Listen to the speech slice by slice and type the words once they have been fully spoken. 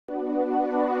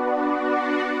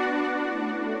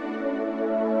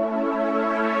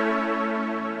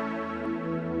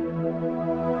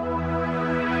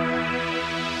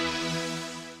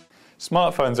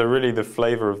Smartphones are really the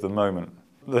flavor of the moment.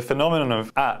 The phenomenon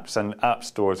of apps and app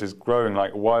stores is growing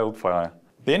like wildfire.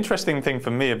 The interesting thing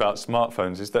for me about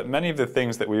smartphones is that many of the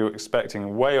things that we were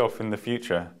expecting way off in the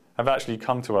future have actually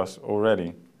come to us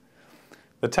already.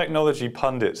 The technology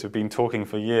pundits have been talking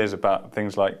for years about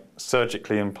things like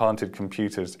surgically implanted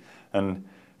computers and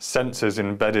sensors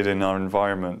embedded in our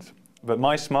environment. But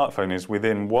my smartphone is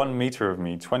within 1 meter of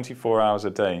me 24 hours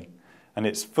a day, and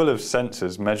it's full of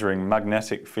sensors measuring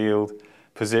magnetic field,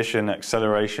 position,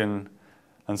 acceleration,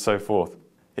 and so forth.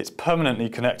 It's permanently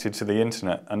connected to the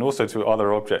internet and also to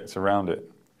other objects around it.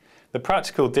 The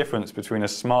practical difference between a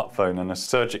smartphone and a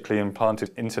surgically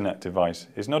implanted internet device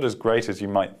is not as great as you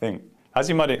might think. As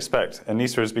you might expect,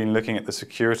 ENISA has been looking at the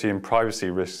security and privacy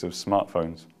risks of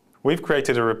smartphones. We've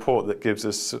created a report that gives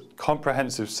us a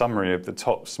comprehensive summary of the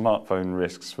top smartphone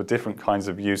risks for different kinds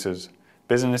of users,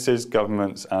 businesses,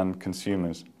 governments, and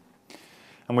consumers.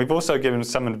 And we've also given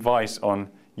some advice on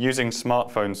using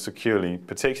smartphones securely,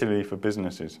 particularly for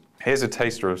businesses. Here's a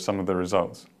taster of some of the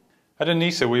results. At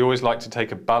ENISA, we always like to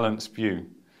take a balanced view.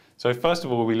 So first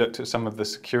of all, we looked at some of the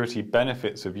security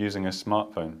benefits of using a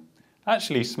smartphone.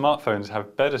 Actually, smartphones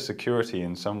have better security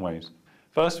in some ways.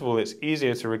 First of all, it's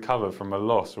easier to recover from a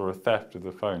loss or a theft of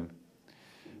the phone.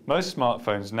 Most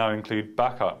smartphones now include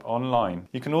backup online.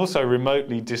 You can also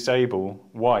remotely disable,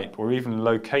 wipe, or even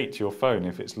locate your phone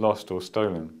if it's lost or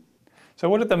stolen. So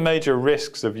what are the major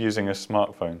risks of using a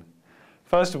smartphone?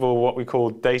 First of all, what we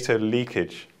call data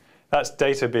leakage. That's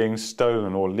data being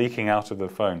stolen or leaking out of the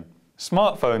phone.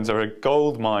 Smartphones are a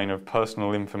goldmine of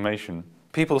personal information.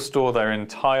 People store their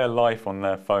entire life on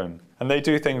their phone. And they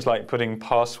do things like putting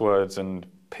passwords and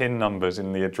PIN numbers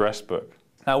in the address book.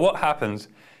 Now, what happens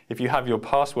if you have your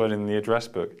password in the address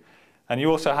book and you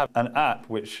also have an app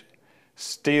which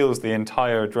steals the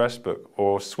entire address book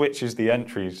or switches the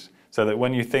entries so that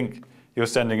when you think you're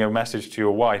sending a message to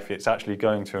your wife, it's actually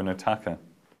going to an attacker?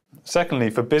 Secondly,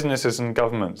 for businesses and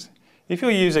governments, if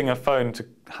you're using a phone to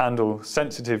handle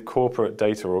sensitive corporate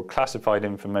data or classified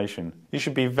information, you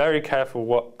should be very careful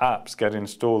what apps get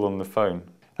installed on the phone.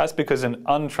 That's because an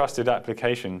untrusted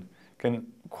application can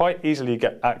quite easily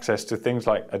get access to things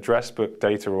like address book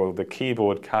data or the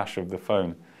keyboard cache of the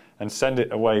phone and send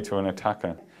it away to an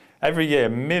attacker. Every year,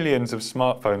 millions of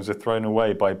smartphones are thrown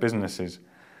away by businesses,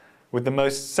 with the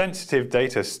most sensitive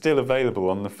data still available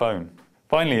on the phone.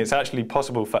 Finally, it's actually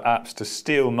possible for apps to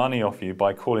steal money off you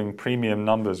by calling premium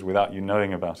numbers without you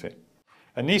knowing about it.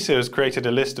 ENISA has created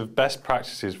a list of best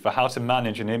practices for how to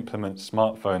manage and implement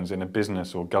smartphones in a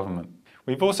business or government.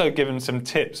 We've also given some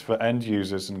tips for end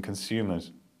users and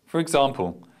consumers. For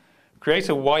example, create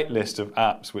a whitelist of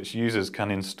apps which users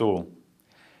can install.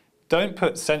 Don't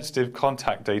put sensitive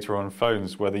contact data on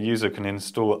phones where the user can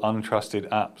install untrusted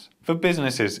apps. For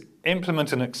businesses,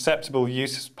 implement an acceptable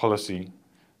use policy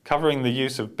covering the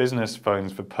use of business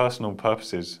phones for personal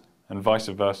purposes and vice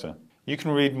versa. You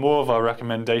can read more of our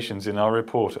recommendations in our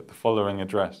report at the following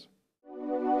address.